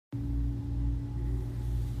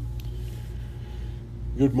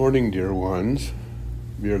Good morning, dear ones.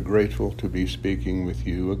 We are grateful to be speaking with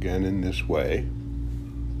you again in this way.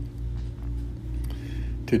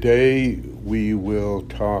 Today we will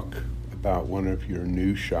talk about one of your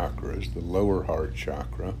new chakras, the lower heart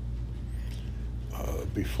chakra.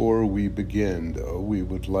 Before we begin, though, we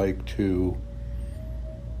would like to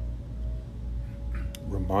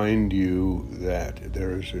remind you that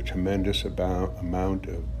there is a tremendous amount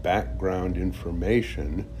of background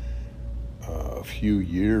information, a few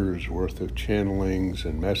years worth of channelings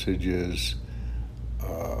and messages,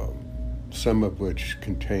 some of which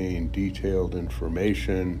contain detailed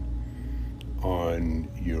information on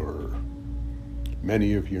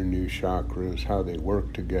many of your new chakras, how they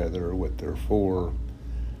work together, what they're for.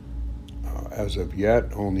 As of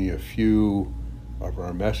yet, only a few of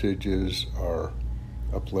our messages are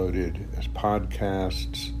uploaded as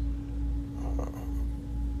podcasts.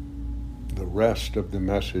 The rest of the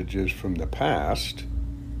messages from the past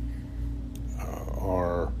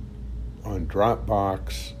are on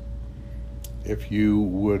Dropbox. If you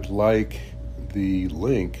would like the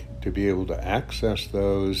link to be able to access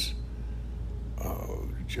those,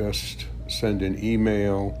 just send an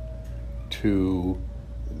email to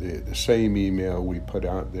the same email we put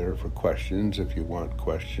out there for questions. If you want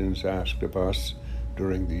questions asked of us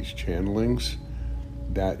during these channelings,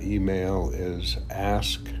 that email is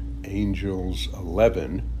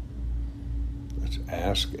askangels11. That's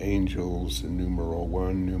askangels, numeral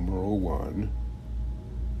 1,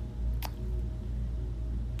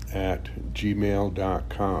 at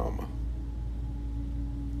gmail.com.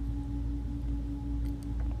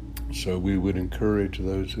 So we would encourage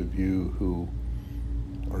those of you who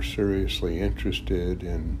are seriously interested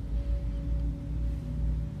in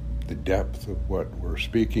the depth of what we're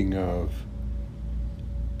speaking of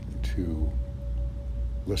to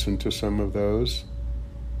listen to some of those.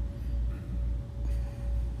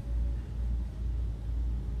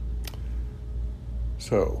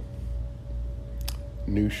 So,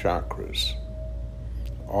 new chakras.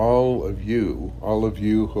 All of you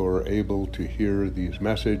who are able to hear these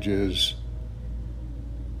messages,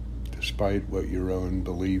 despite what your own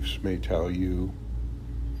beliefs may tell you,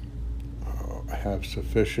 have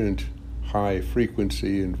sufficient high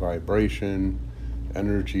frequency and vibration,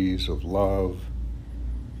 energies of love,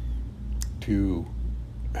 to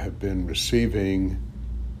have been receiving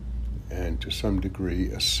and to some degree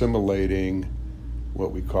assimilating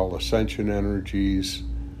what we call ascension energies,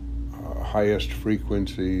 highest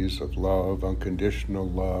frequencies of love, unconditional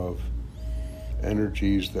love,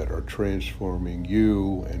 energies that are transforming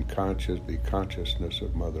you and the consciousness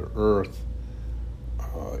of Mother Earth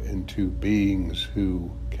into beings who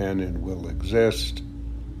can and will exist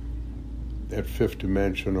at fifth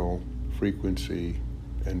dimensional frequency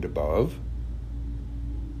and above.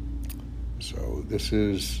 So this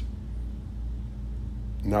is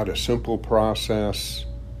not a simple process.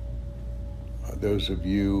 Those of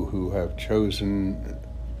you who have chosen,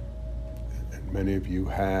 and many of you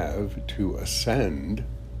have, to ascend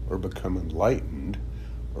or become enlightened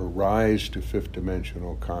or rise to fifth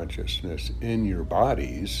dimensional consciousness in your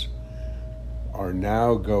bodies, are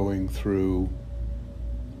now going through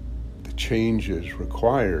the changes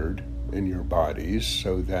required in your bodies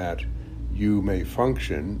so that you may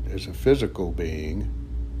function as a physical being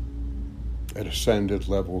at ascended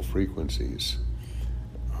level frequencies.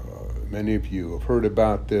 Many of you have heard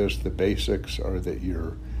about this. The basics are that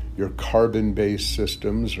your carbon-based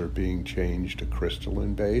systems are being changed to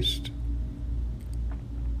crystalline-based.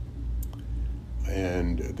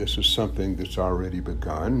 And this is something that's already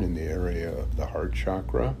begun in the area of the heart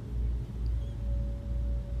chakra.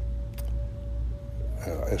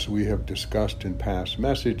 As we have discussed in past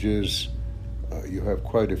messages, you have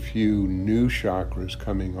quite a few new chakras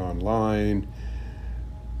coming online.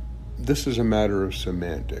 This is a matter of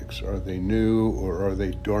semantics. Are they new or are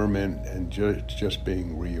they dormant and just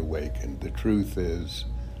being reawakened? The truth is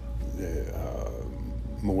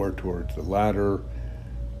more towards the latter.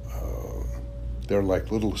 They're like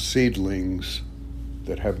little seedlings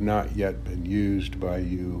that have not yet been used by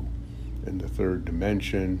you in the third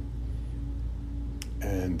dimension,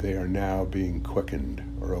 and they are now being quickened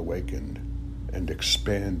or awakened and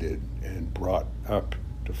expanded and brought up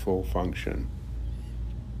to full function.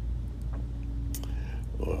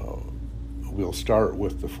 We'll start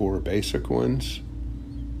with the four basic ones.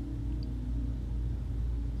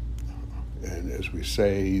 And as we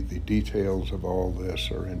say, the details of all this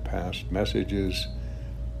are in past messages.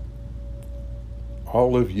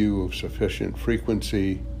 All of you of sufficient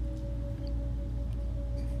frequency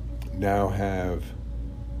now have,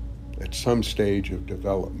 at some stage of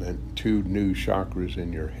development, two new chakras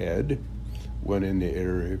in your head. one in the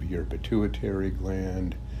area of your pituitary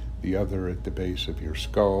gland, the other at the base of your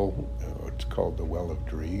skull. It's called the Well of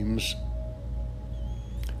Dreams.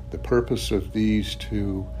 The purpose of these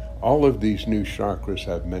two, all of these new chakras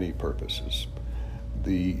have many purposes.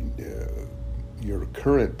 Your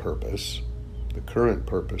current purpose, the current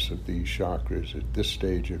purpose of these chakras at this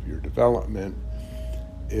stage of your development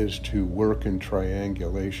is to work in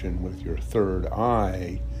triangulation with your third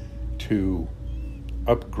eye to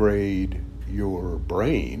upgrade your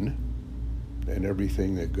brain and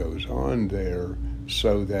everything that goes on there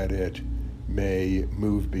so that it may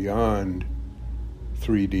move beyond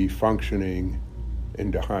 3D functioning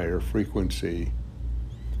into higher frequency.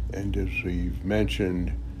 And as we've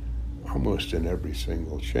mentioned, almost in every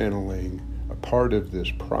single channeling, a part of this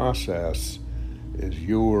process is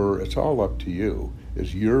it's all up to you,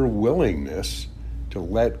 is your willingness to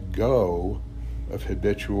let go of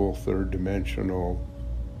habitual third-dimensional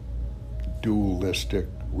dualistic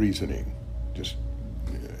reasoning. Just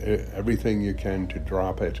everything you can to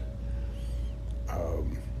drop it.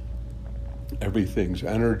 Everything's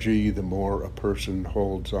energy. The more a person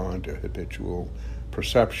holds on to habitual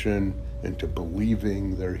perception and to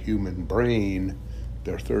believing their human brain,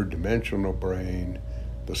 their third-dimensional brain,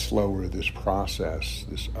 the slower this process,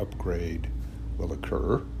 this upgrade will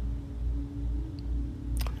occur.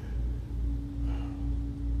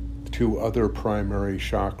 Two other primary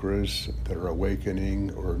chakras that are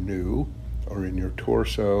awakening or new are in your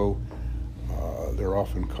torso. They're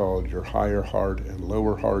often called your higher heart and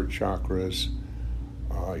lower heart chakras.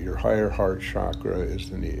 Your higher heart chakra is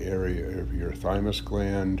in the area of your thymus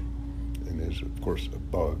gland and is, of course,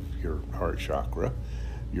 above your heart chakra.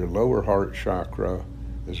 Your lower heart chakra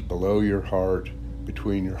is below your heart,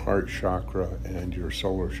 between your heart chakra and your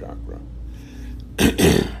solar chakra.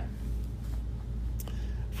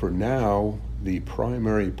 For now, the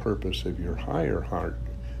primary purpose of your higher heart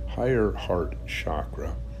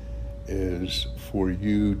chakra is for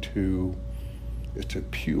you to, it's a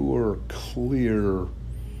pure, clear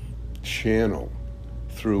channel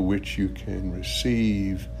through which you can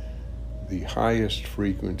receive the highest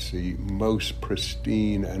frequency, most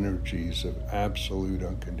pristine energies of absolute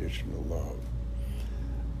unconditional love.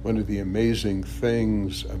 One of the amazing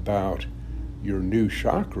things about your new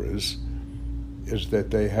chakras is that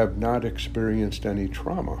they have not experienced any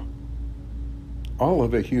trauma. All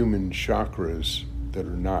of a human's chakras that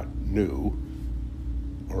are not new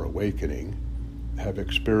or awakening have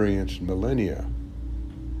experienced millennia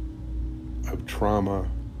of trauma,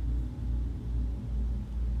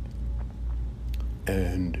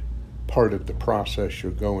 and part of the process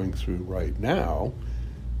you're going through right now,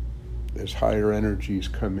 as higher energies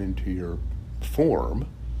come into your form,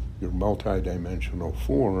 your multidimensional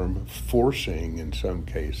form, forcing, in some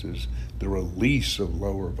cases, the release of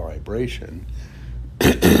lower vibration.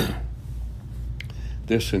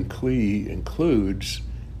 This includes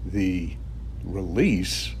the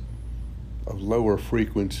release of lower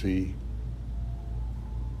frequency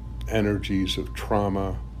energies of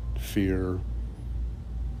trauma, fear,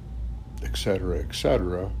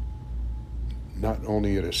 etc., not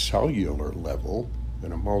only at a cellular level,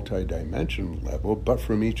 and a multi-dimensional level, but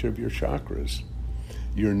from each of your chakras.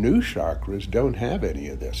 Your new chakras don't have any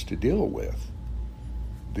of this to deal with.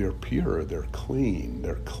 They're pure, they're clean,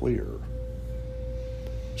 they're clear.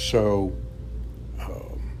 So,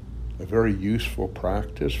 a very useful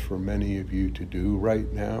practice for many of you to do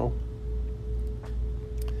right now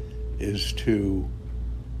is to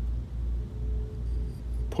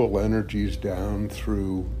pull energies down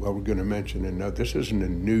through, well, we're going to mention another, this isn't a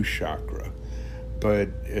new chakra, but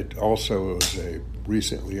it also is a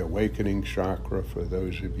recently awakening chakra for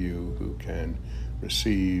those of you who can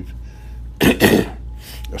receive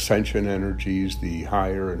ascension energies, the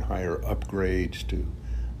higher and higher upgrades to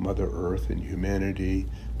Mother Earth and humanity.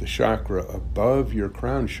 The chakra above your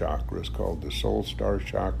crown chakra is called the Soul Star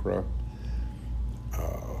chakra.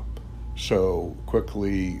 So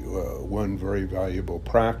quickly, one very valuable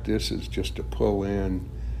practice is just to pull in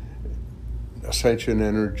ascension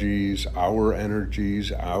energies,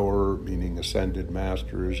 our meaning ascended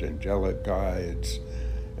masters, angelic guides,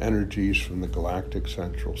 energies from the galactic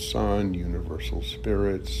central sun, universal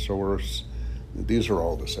spirit, source. These are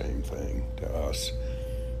all the same thing to us.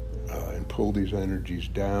 And pull these energies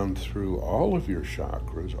down through all of your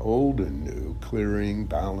chakras, old and new, clearing,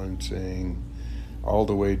 balancing, all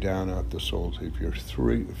the way down out the soles of your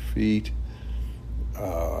 3 feet,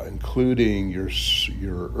 including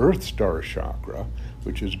your Earth Star chakra,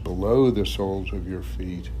 which is below the soles of your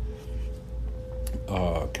feet,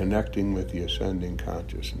 connecting with the ascending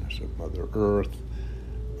consciousness of Mother Earth.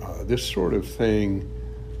 This sort of thing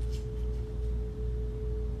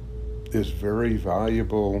is very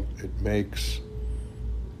valuable.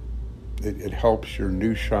 It helps your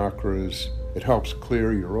new chakras, it helps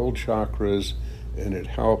clear your old chakras, and it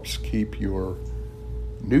helps keep your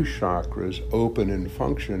new chakras open and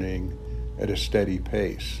functioning at a steady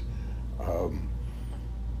pace.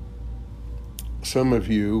 Some of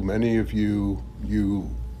you, many of you,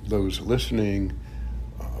 those listening,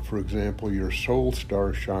 for example, your soul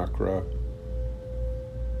star chakra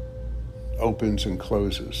opens and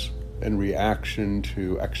closes in reaction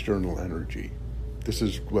to external energy. This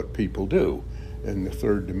is what people do. In the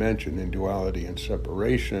third dimension, in duality and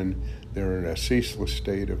separation, they're in a ceaseless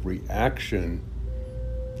state of reaction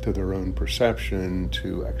to their own perception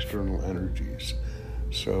to external energies.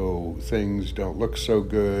 So things don't look so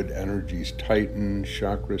good, energies tighten,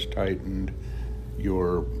 chakras tightened.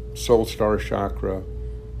 Your soul star chakra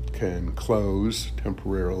can close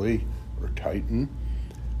temporarily or tighten.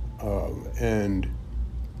 And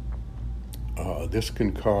this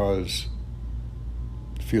can cause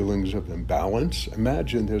feelings of imbalance.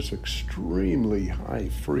 Imagine this extremely high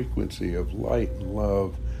frequency of light and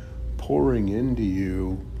love pouring into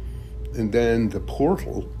you, and then the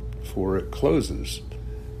portal for it closes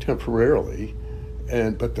temporarily,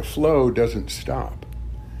 but the flow doesn't stop,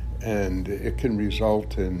 and it can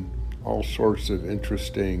result in all sorts of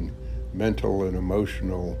interesting mental and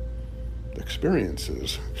emotional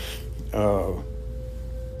experiences,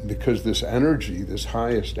 because this energy, this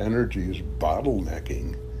highest energy, is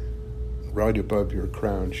bottlenecking right above your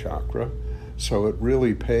crown chakra. So it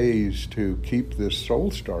really pays to keep this soul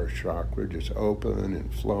star chakra just open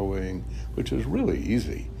and flowing, which is really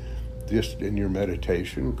easy. Just in your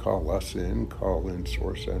meditation, call in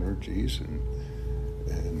source energies, and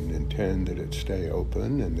intend that it stay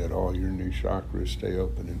open and that all your new chakras stay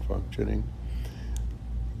open and functioning.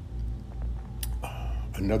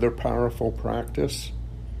 Another powerful practice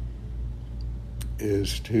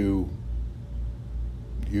is to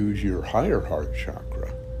use your higher heart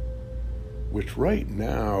chakra, which right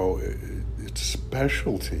now, its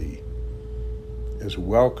specialty is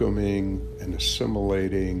welcoming and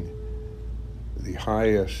assimilating the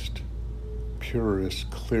highest,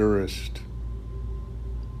 purest, clearest,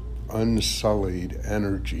 unsullied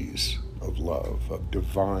energies of love, of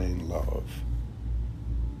divine love.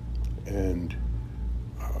 And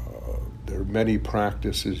there are many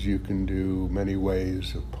practices you can do, many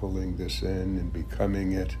ways of pulling this in and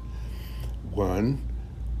becoming it. One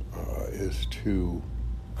is to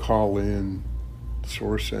call in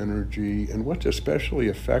source energy, and what's especially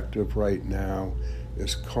effective right now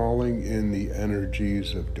is calling in the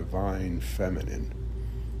energies of divine feminine,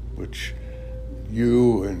 which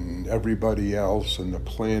you and everybody else on the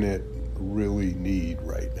planet really need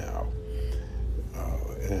right now.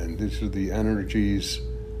 And these are the energies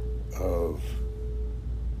of,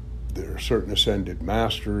 there are certain ascended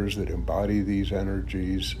masters that embody these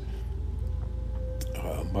energies.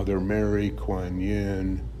 Mother Mary, Kuan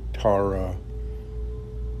Yin, Tara,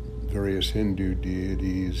 various Hindu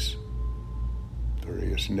deities,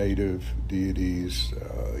 various native deities.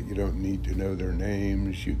 You don't need to know their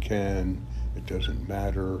names. You can. It doesn't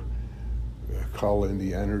matter. Call in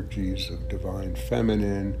the energies of divine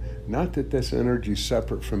feminine. Not that this energy is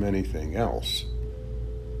separate from anything else,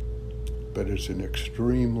 but it's an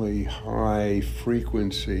extremely high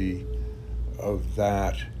frequency of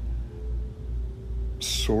that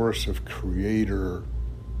source of creator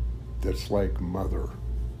that's like mother.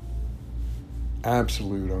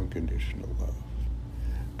 Absolute unconditional love.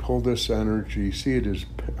 Pull this energy, see it as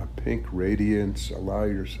a pink radiance, allow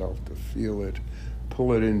yourself to feel it,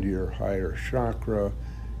 pull it into your higher chakra,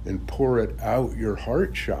 and pour it out your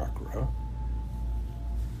heart chakra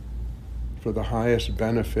for the highest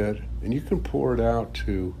benefit. And you can pour it out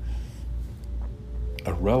to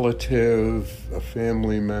a relative, a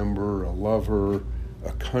family member, a lover,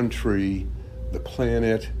 a country, the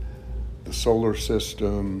planet, the solar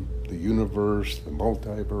system, the universe, the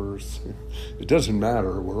multiverse. It doesn't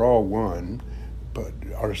matter, we're all one. But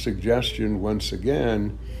our suggestion, once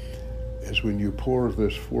again, is when you pour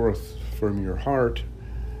this forth from your heart,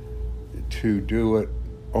 to do it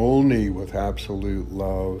only with absolute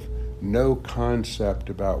love, no concept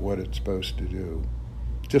about what it's supposed to do,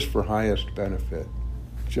 just for highest benefit,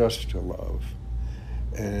 just to love.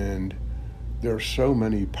 And there are so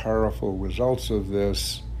many powerful results of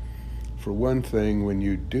this. For one thing, when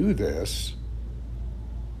you do this,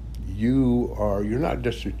 you're not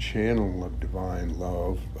just a channel of divine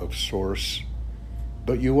love, of source,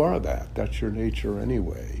 but you are that. That's your nature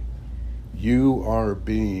anyway. You are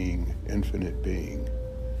being, infinite being.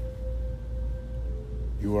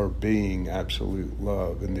 You are being absolute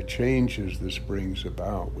love. And the changes this brings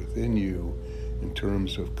about within you in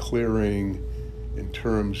terms of clearing, in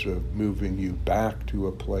terms of moving you back to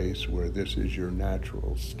a place where this is your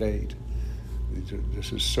natural state.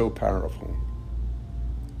 This is so powerful.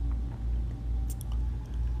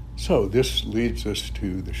 So this leads us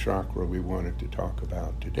to the chakra we wanted to talk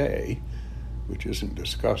about today, which isn't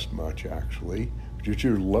discussed much actually, which is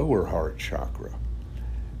your lower heart chakra.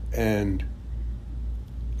 And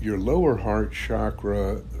your lower heart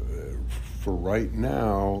chakra, for right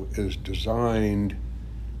now, is designed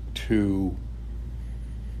to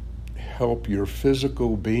help your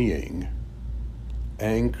physical being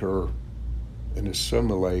anchor and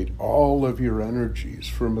assimilate all of your energies.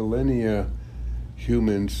 For millennia,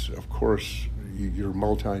 humans, of course, you're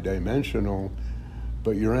multidimensional,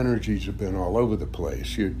 but your energies have been all over the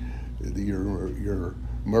place. Your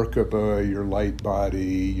Merkaba, your light body,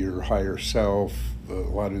 your higher self, a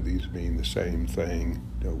lot of these mean the same thing.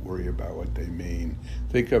 Don't worry about what they mean.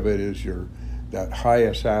 Think of it as that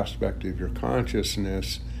highest aspect of your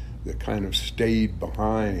consciousness that kind of stayed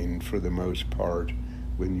behind for the most part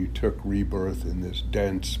when you took rebirth in this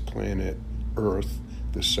dense planet Earth,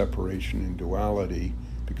 the separation and duality,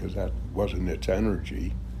 because that wasn't its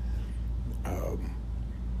energy.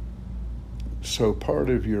 So part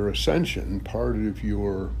of your ascension, part of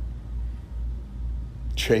your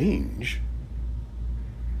change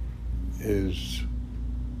is,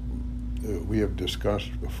 we have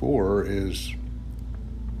discussed before, is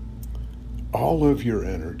all of your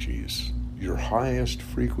energies, your highest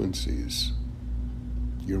frequencies,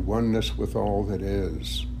 your oneness with all that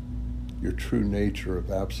is, your true nature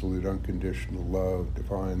of absolute unconditional love,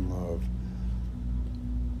 divine love,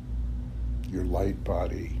 your light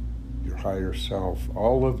body, your higher self,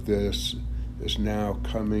 all of this is now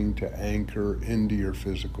coming to anchor into your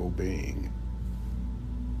physical being.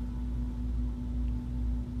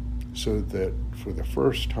 So that for the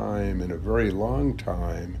first time in a very long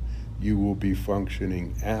time, you will be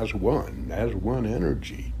functioning as one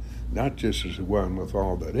energy, not just as one with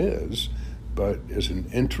all that is, but as an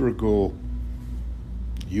integral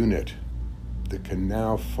unit that can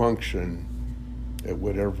now function at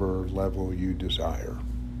whatever level you desire.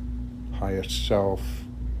 Highest self,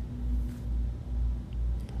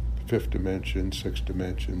 fifth dimension, sixth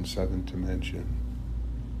dimension, seventh dimension.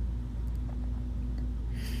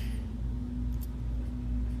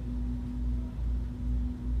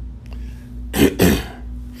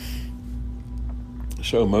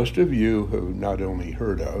 So most of you have not only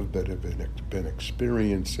heard of, but have been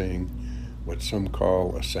experiencing what some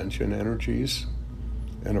call ascension energies.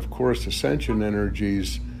 And of course, ascension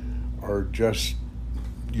energies are just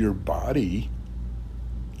your body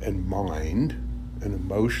and mind and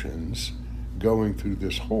emotions going through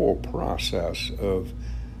this whole process of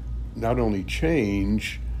not only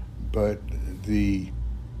change, but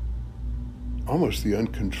almost the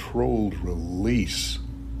uncontrolled release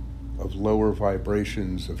of lower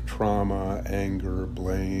vibrations of trauma, anger,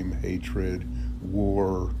 blame, hatred,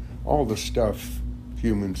 war, all the stuff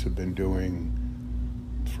humans have been doing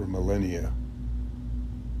for millennia.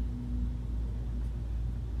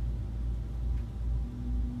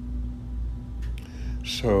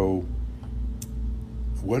 So,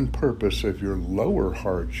 one purpose of your lower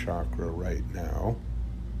heart chakra right now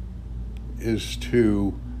is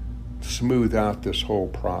to smooth out this whole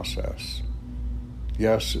process.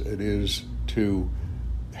 Yes, it is to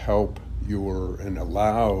help and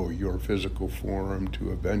allow your physical form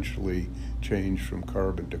to eventually change from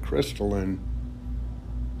carbon to crystalline,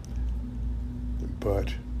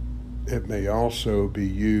 but it may also be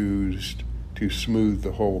used to smooth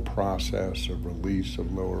the whole process of release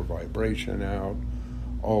of lower vibration out,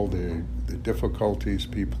 all the difficulties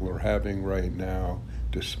people are having right now,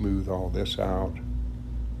 to smooth all this out,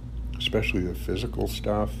 especially the physical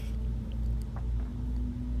stuff.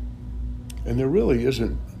 And there really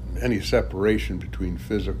isn't any separation between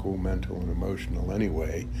physical, mental, and emotional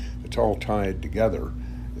anyway. It's all tied together.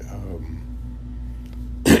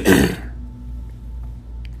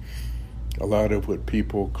 A lot of what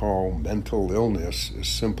people call mental illness is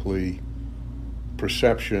simply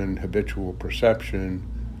perception, habitual perception,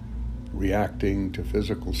 reacting to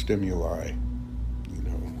physical stimuli,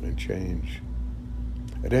 and change.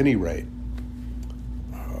 At any rate,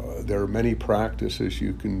 there are many practices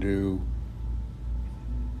you can do.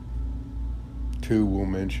 Two we'll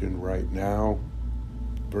mention right now,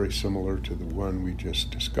 very similar to the one we just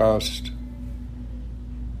discussed,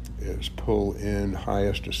 is pull in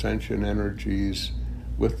highest ascension energies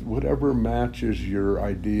with whatever matches your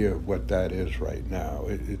idea of what that is right now.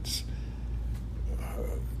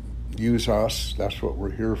 use us. That's what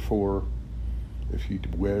we're here for. If you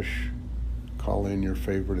wish, call in your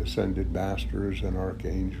favorite ascended masters and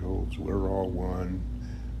archangels. We're all one.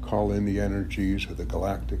 Call in the energies of the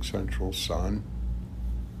galactic central sun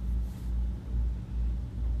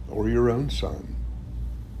or your own sun.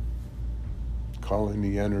 Call in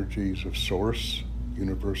the energies of Source,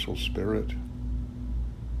 Universal Spirit,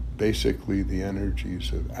 basically the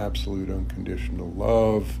energies of absolute unconditional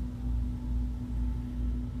love,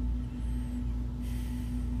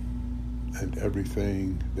 and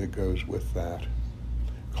everything that goes with that.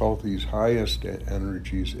 Call these highest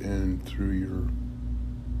energies in through your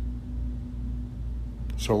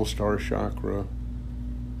soul star chakra,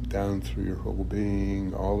 down through your whole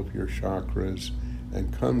being, all of your chakras,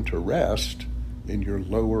 and come to rest in your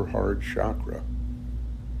lower heart chakra.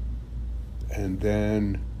 And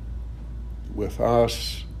then with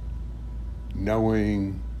us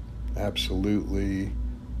knowing absolutely,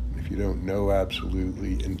 if you don't know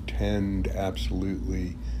absolutely, intend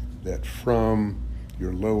absolutely that from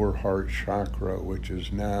your lower heart chakra, which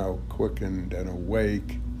is now quickened and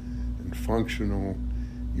awake and functional,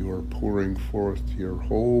 you are pouring forth your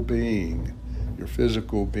whole being, your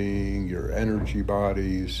physical being, your energy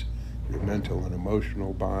bodies, your mental and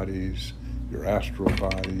emotional bodies, your astral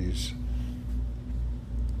bodies.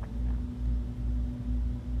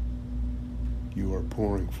 You are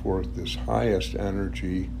pouring forth this highest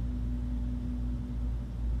energy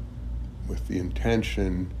with the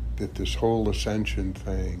intention that this whole ascension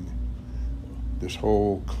thing, this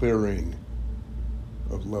whole clearing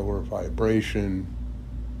of lower vibration,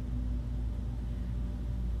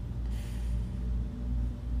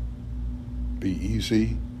 be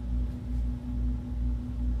easy,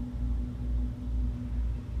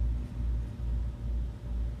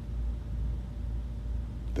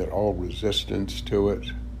 that all resistance to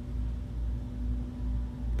it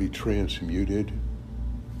be transmuted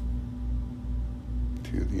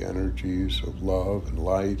to the energies of love and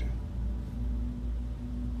light.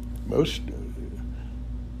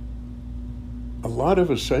 A lot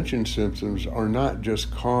of ascension symptoms are not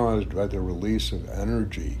just caused by the release of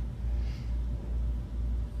energy.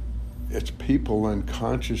 It's people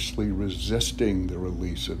unconsciously resisting the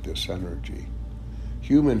release of this energy.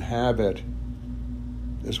 Human habit,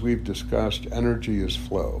 as we've discussed, energy is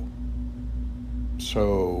flow.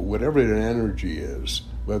 So whatever the energy is,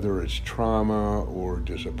 whether it's trauma or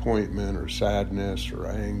disappointment or sadness or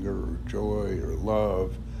anger or joy or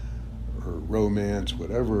love or romance,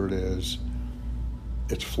 whatever it is,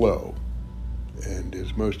 it's flow. And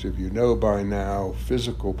as most of you know by now,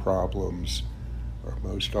 physical problems are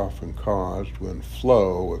most often caused when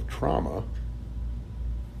flow of trauma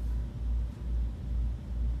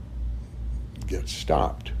gets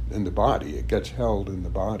stopped in the body. It gets held in the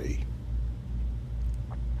body.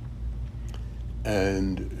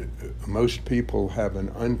 And most people have an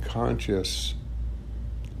unconscious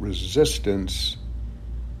resistance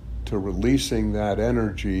to releasing that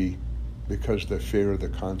energy because they fear the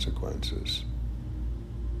consequences.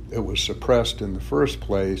 It was suppressed in the first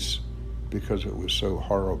place because it was so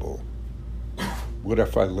horrible. What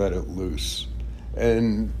if I let it loose?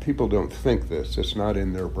 And people don't think this. It's not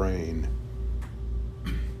in their brain.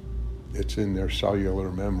 It's in their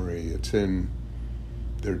cellular memory. It's in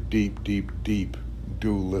their deep, deep, deep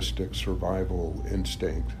dualistic survival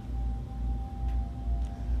instinct.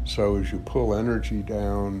 So as you pull energy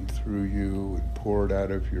down through you and pour it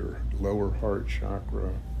out of your lower heart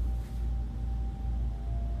chakra,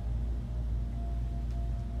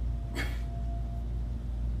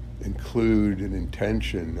 include an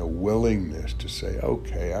intention, a willingness to say,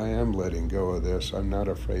 okay, I am letting go of this. I'm not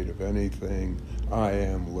afraid of anything. I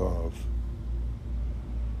am love.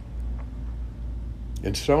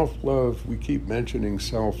 And self-love, we keep mentioning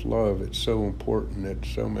self-love. It's so important at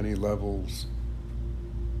so many levels.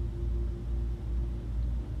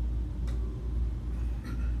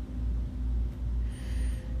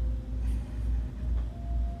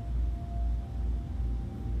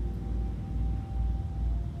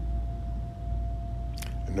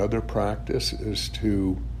 Another practice is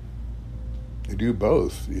to do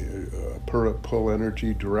both. Pull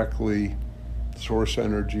energy directly, source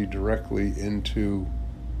energy directly into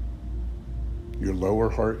your lower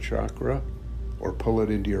heart chakra, or pull it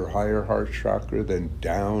into your higher heart chakra, then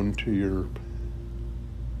down to your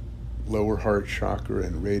lower heart chakra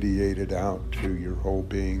and radiate it out to your whole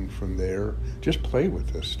being from there. Just play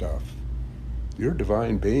with this stuff. You're a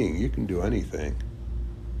divine being. You can do anything.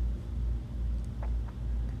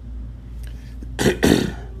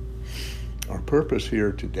 Our purpose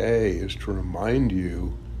here today is to remind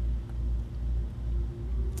you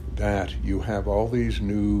that you have all these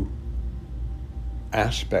new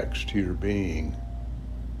aspects to your being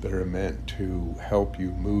that are meant to help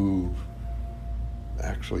you move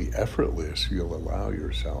actually effortless. You'll allow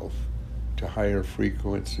yourself to higher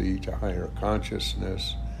frequency, to higher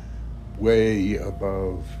consciousness, way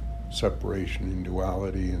above separation and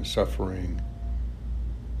duality and suffering,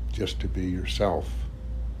 just to be yourself.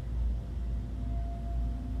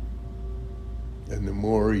 And the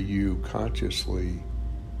more you consciously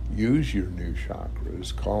use your new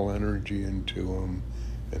chakras, call energy into them,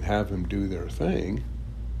 and have them do their thing,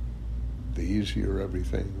 the easier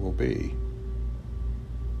everything will be.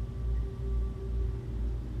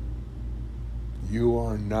 You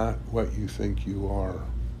are not what you think you are.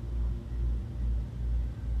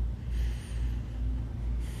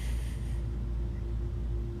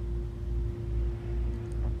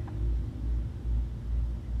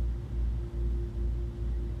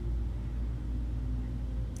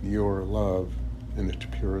 You are love in its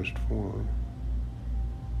purest form.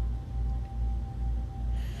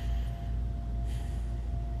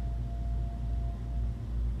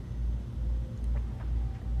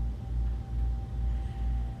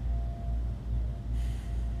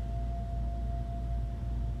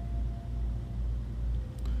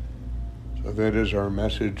 So that is our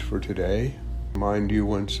message for today. Remind you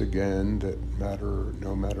once again that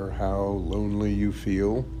no matter how lonely you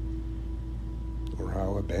feel or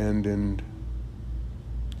how abandoned,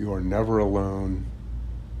 you are never alone.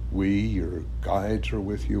 We, your guides, are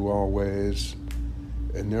with you always.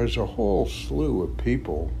 And there's a whole slew of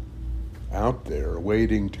people out there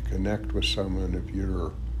waiting to connect with someone of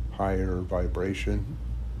your higher vibration.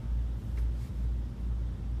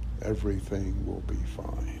 Everything will be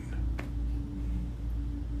fine.